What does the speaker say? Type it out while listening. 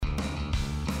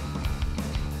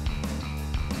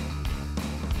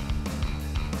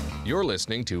You're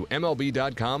listening to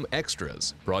MLB.com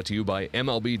Extras, brought to you by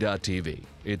MLB.tv.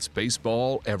 It's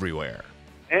baseball everywhere.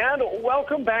 And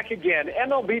welcome back again.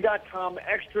 MLB.com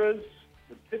Extras,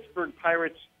 the Pittsburgh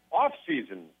Pirates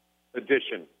off-season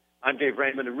edition. I'm Dave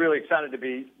Raymond, and really excited to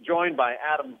be joined by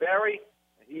Adam Berry.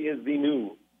 He is the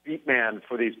new beat man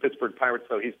for these Pittsburgh Pirates,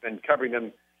 so he's been covering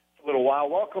them for a little while.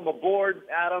 Welcome aboard,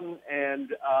 Adam, and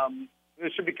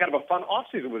this should be kind of a fun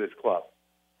off-season with this club.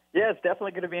 Yeah, it's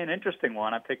definitely going to be an interesting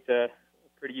one. I picked a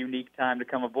pretty unique time to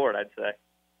come aboard, I'd say.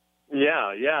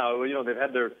 Yeah. Well, you know, they've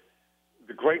had the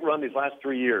great run these last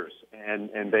 3 years, and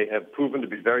they have proven to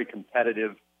be very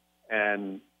competitive,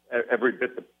 and every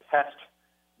bit the pest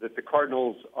that the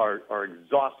Cardinals are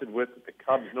exhausted with, that the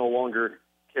Cubs no longer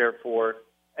care for.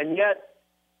 And yet,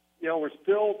 you know, we're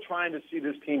still trying to see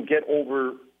this team get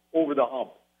over the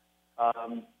hump.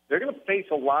 They're going to face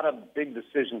a lot of big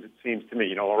decisions, it seems to me.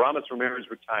 You know, Aramis Ramirez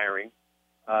retiring.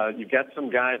 You've got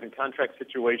some guys in contract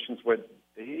situations where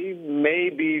they may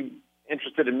be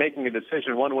interested in making a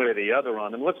decision one way or the other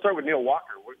on them. Let's start with Neil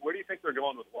Walker. Where do you think they're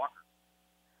going with Walker?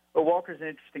 Well, Walker's an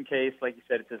interesting case. Like you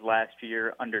said, it's his last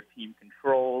year under team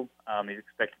control. He's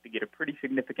expected to get a pretty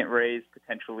significant raise,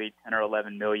 potentially $10 or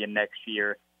 $11 million next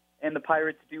year. And the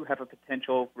Pirates do have a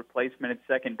potential replacement at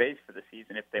second base for the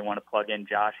season if they want to plug in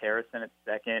Josh Harrison at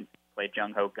second, play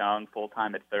Jung Ho Kang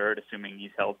full-time at third, assuming he's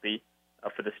healthy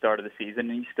for the start of the season,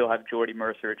 and you still have Jordy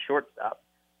Mercer at shortstop.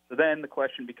 So then the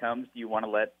question becomes, do you want to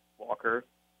let Walker,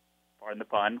 pardon the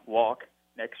pun, walk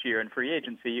next year in free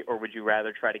agency, or would you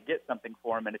rather try to get something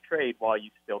for him in a trade while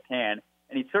you still can?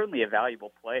 And he's certainly a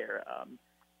valuable player.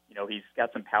 You know, he's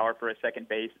got some power for a second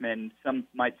baseman. Some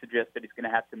might suggest that he's going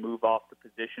to have to move off the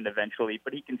position eventually,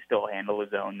 but he can still handle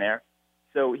his own there.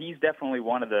 So he's definitely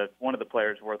one of the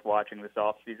players worth watching this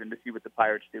offseason to see what the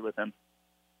Pirates do with him.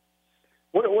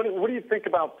 What do you think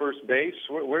about first base?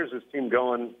 Where's this team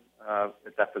going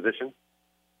at that position?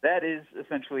 That is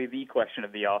essentially the question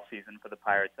of the offseason for the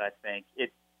Pirates, I think.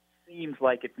 It seems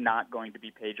like it's not going to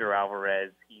be Pedro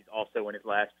Alvarez. He's also in his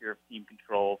last year of team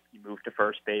control. He moved to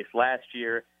first base last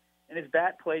year. And his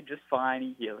bat played just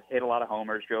fine. He hit a lot of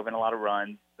homers, drove in a lot of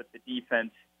runs, but the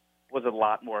defense was a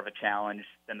lot more of a challenge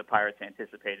than the Pirates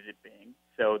anticipated it being.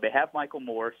 So they have Michael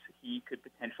Morse. He could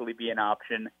potentially be an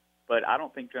option, but I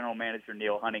don't think General Manager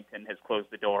Neil Huntington has closed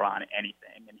the door on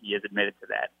anything, and he has admitted to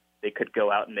that. They could go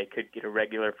out and they could get a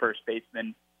regular first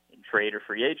baseman in trade or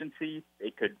free agency.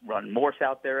 They could run Morse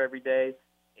out there every day.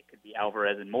 It could be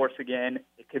Alvarez and Morse again.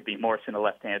 It could be Morse and a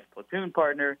left-handed platoon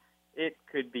partner. It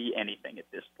could be anything at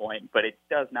this point, but it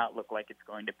does not look like it's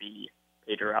going to be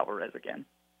Pedro Alvarez again.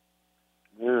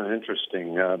 Yeah,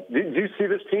 interesting. Do you see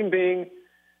this team being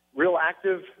real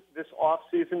active this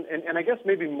offseason? And I guess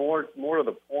maybe more to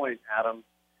the point, Adam,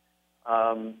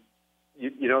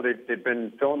 you know, they've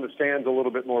been filling the stands a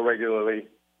little bit more regularly.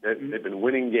 They've been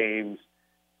winning games.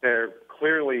 They're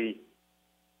clearly,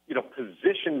 you know,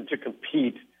 positioned to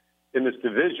compete in this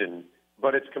division,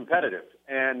 but it's competitive.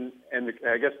 And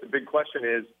I guess the big question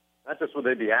is, not just will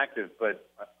they be active, but,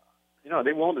 you know, are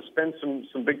they willing to spend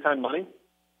some big-time money?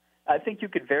 I think you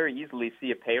could very easily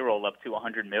see a payroll up to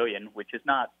 $100 million, which is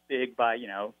not big by, you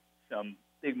know, some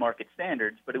big market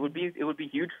standards, but it would be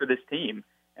huge for this team.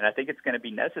 And I think it's going to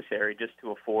be necessary just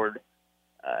to afford,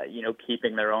 you know,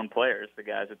 keeping their own players, the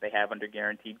guys that they have under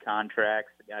guaranteed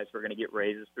contracts, the guys who are going to get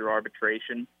raises through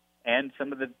arbitration, and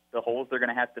some of the holes they're going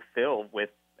to have to fill with,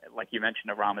 like you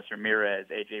mentioned, Aramis Ramirez,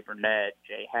 A.J. Burnett,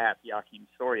 Jay Happ, Joakim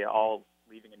Soria, all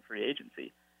leaving in free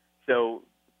agency. So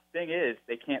the thing is,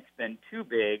 they can't spend too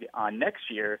big on next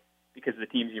year because the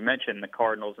teams you mentioned, the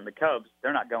Cardinals and the Cubs,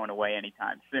 they're not going away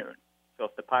anytime soon. So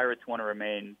if the Pirates want to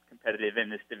remain competitive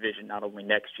in this division, not only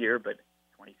next year, but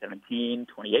 2017,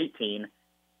 2018,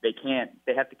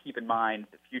 they have to keep in mind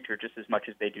the future just as much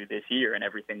as they do this year and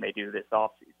everything they do this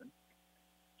offseason.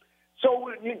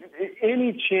 So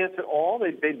any chance at all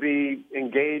they'd be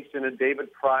engaged in a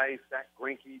David Price, Zach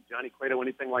Greinke, Johnny Cueto,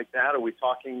 anything like that? Or are we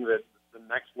talking the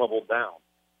next level down?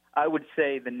 I would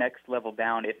say the next level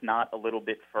down, if not a little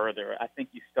bit further. I think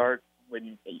you start with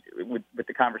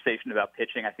the conversation about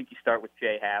pitching. I think you start with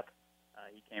Jay Happ.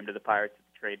 He came to the Pirates at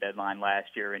the trade deadline last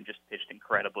year and just pitched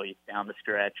incredibly down the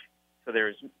stretch. So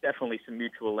there's definitely some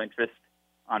mutual interest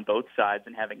on both sides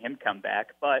in having him come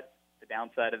back. But the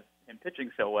downside of him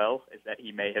pitching so well is that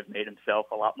he may have made himself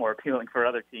a lot more appealing for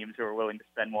other teams who are willing to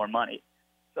spend more money.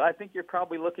 So I think you're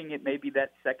probably looking at maybe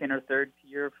that second or third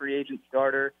tier free agent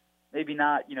starter. Maybe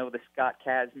not, you know, the Scott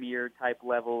Kazmir type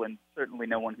level, and certainly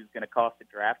no one who's going to cost a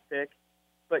draft pick.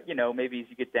 But, you know, maybe as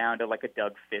you get down to like a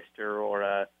Doug Fister or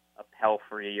a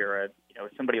Pelfrey or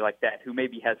somebody like that who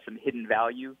maybe has some hidden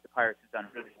value. The Pirates have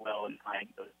done really well in finding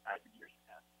those guys in years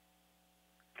past.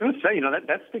 going to say,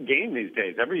 that's the game these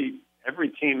days. Every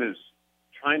team is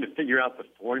trying to figure out the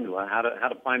formula, how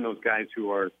to find those guys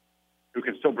who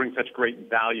can still bring such great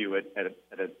value at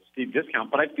a steep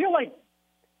discount. But I feel like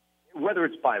whether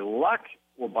it's by luck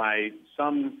or by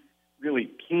some really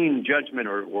keen judgment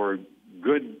or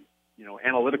good,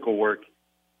 analytical work,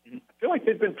 I feel like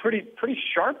they've been pretty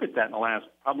sharp at that in the last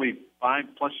probably 5+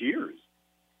 years.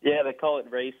 Yeah, they call it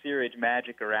Ray Searage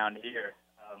magic around here.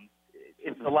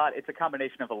 It's a lot. It's a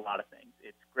combination of a lot of things.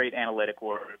 It's great analytic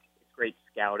work. It's great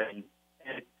scouting,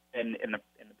 and in the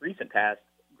recent past,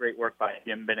 great work by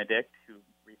Jim Benedict, who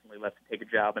recently left to take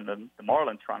a job in the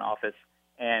Marlins front office,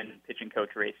 and pitching coach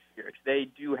Ray Searage. They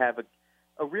do have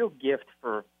a real gift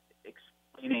for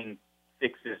explaining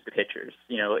fixes to pitchers.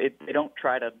 They don't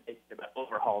try to make it about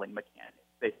overhauling mechanics.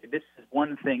 They say this is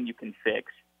one thing you can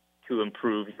fix to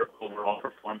improve your overall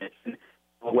performance, and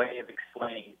a way of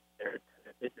explaining their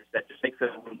pitchers that just makes it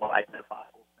a little more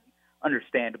identifiable and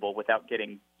understandable without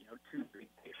getting too big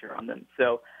picture on them.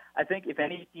 So I think if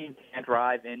any team can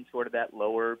drive in sort of that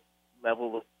lower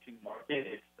level of pitching market,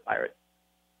 it's the Pirates.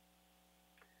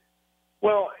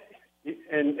 Well,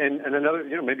 and another,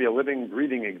 maybe a living,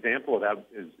 breathing example of that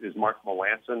is Mark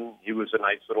Melancon. He was a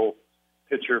nice little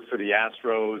pitcher for the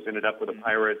Astros, ended up with the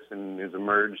Pirates, and has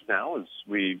emerged now, as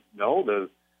we know, the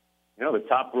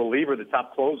top reliever, the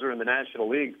top closer in the National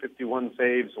League, 51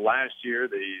 saves last year,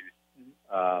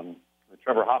 the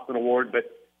Trevor Hoffman Award. But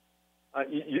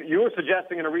you were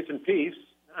suggesting in a recent piece,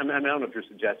 I don't know if you're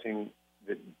suggesting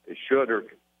that they should or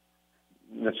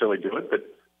necessarily do it,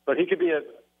 but he could be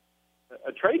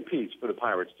a trade piece for the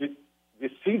Pirates. Do you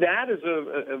see that as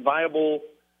a viable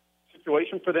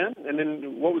situation for them? And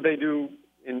then what would they do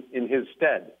in his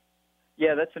stead?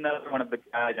 Yeah, that's another one of the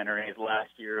guys entering his last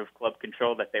year of club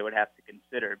control that they would have to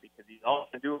consider, because he's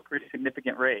also due a pretty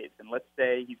significant raise. And let's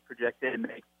say he's projected to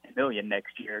make $10 million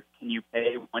next year. Can you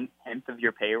pay 1/10 of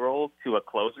your payroll to a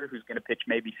closer who's going to pitch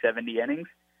maybe 70 innings?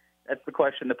 That's the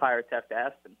question the Pirates have to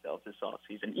ask themselves this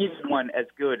offseason. Even one as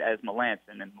good as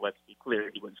Melancon, and let's be clear,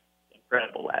 he was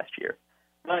incredible last year.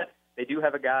 But they do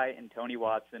have a guy in Tony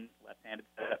Watson, left-handed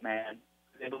setup man,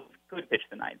 they could pitch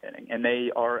the ninth inning. And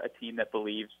they are a team that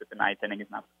believes that the ninth inning is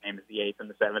not the same as the eighth and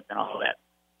the seventh and all that.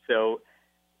 So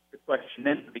the question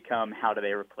then would become, how do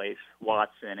they replace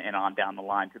Watson and on down the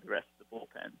line to the rest of the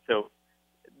bullpen? So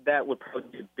that would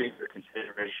probably be a bigger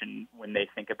consideration when they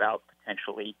think about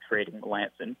potentially trading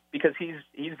Melancon, because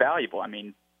he's valuable. I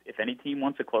mean, if any team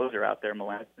wants a closer out there,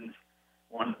 Melancon's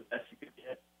one of the best you could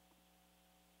get.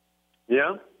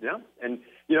 Yeah. And,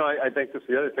 I think that's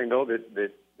the other thing, though,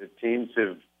 that teams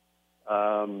have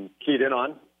keyed in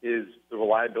on is the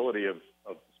reliability of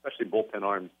especially bullpen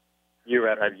arms year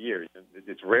after year.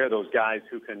 It's rare those guys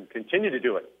who can continue to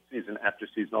do it season after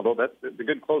season, although that's the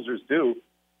good closers do.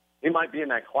 He might be in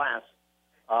that class.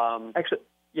 Actually,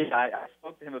 yeah, I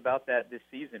spoke to him about that this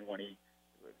season when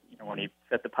he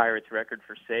set the Pirates record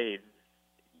for saves,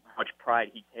 how much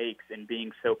pride he takes in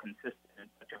being so consistent in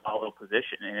such a hollow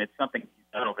position. And it's something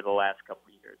he's done over the last couple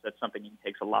of years. That's something he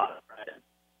takes a lot of pride in.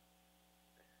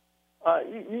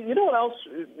 You know what else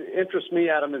interests me,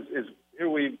 Adam, is here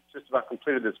we've just about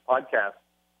completed this podcast,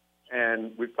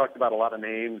 and we've talked about a lot of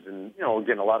names, and,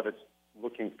 again, a lot of it's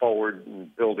looking forward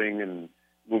and building and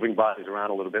moving bodies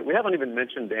around a little bit. We haven't even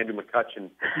mentioned Andrew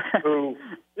McCutchen, who,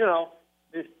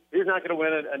 he's not going to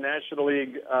win a National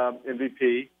League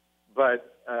MVP,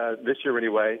 but this year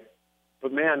anyway.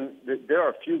 But, man, there are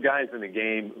a few guys in the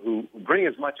game who bring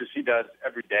as much as he does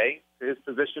every day to his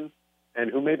position, and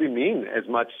who maybe mean as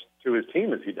much to his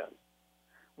team as he does.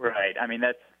 Right. I mean,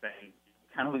 that's the thing.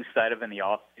 You kind of lose sight of in the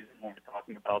offseason when we're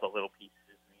talking about the little pieces,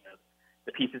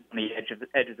 the pieces on the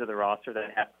edges of the roster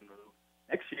that have to move.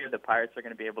 Next year, the Pirates are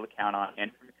going to be able to count on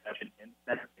Andrew McCutchen in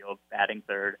center field, batting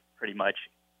third, pretty much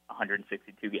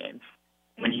 162 games.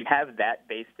 When you have that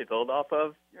base to build off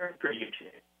of, you're in pretty good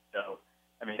shape. So,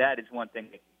 I mean, that is one thing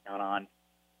they can count on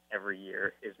every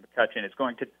year, is McCutchen is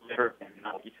going to deliver,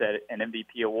 like you said, an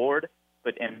MVP award,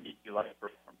 but MVP-like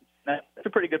performance. That's a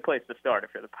pretty good place to start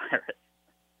if you're the Pirates.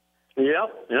 Yeah,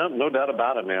 no doubt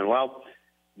about it, man. Well,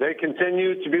 they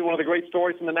continue to be one of the great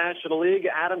stories in the National League.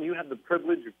 Adam, you have the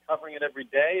privilege of covering it every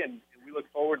day, and we look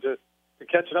forward to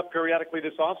catching up periodically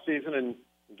this offseason and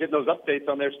getting those updates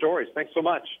on their stories. Thanks so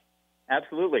much.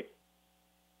 Absolutely.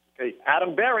 Okay,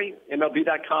 Adam Berry,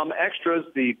 MLB.com Extras,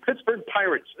 the Pittsburgh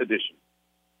Pirates edition.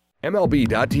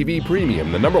 MLB.TV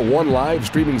Premium, the #1 live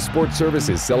streaming sports service,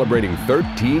 is celebrating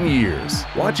 13 years.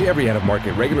 Watch every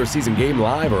out-of-market regular season game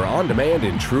live or on demand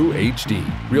in true HD.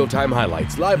 Real-time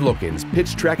highlights, live look-ins,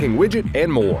 pitch tracking widget,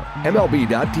 and more.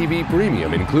 MLB.TV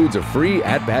Premium includes a free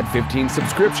At-Bat 15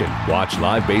 subscription. Watch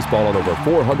live baseball on over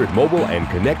 400 mobile and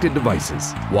connected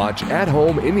devices. Watch at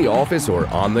home, in the office, or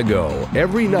on the go,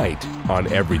 every night,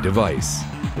 on every device.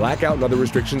 Blackout and other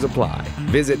restrictions apply.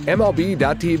 Visit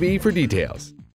MLB.TV for details.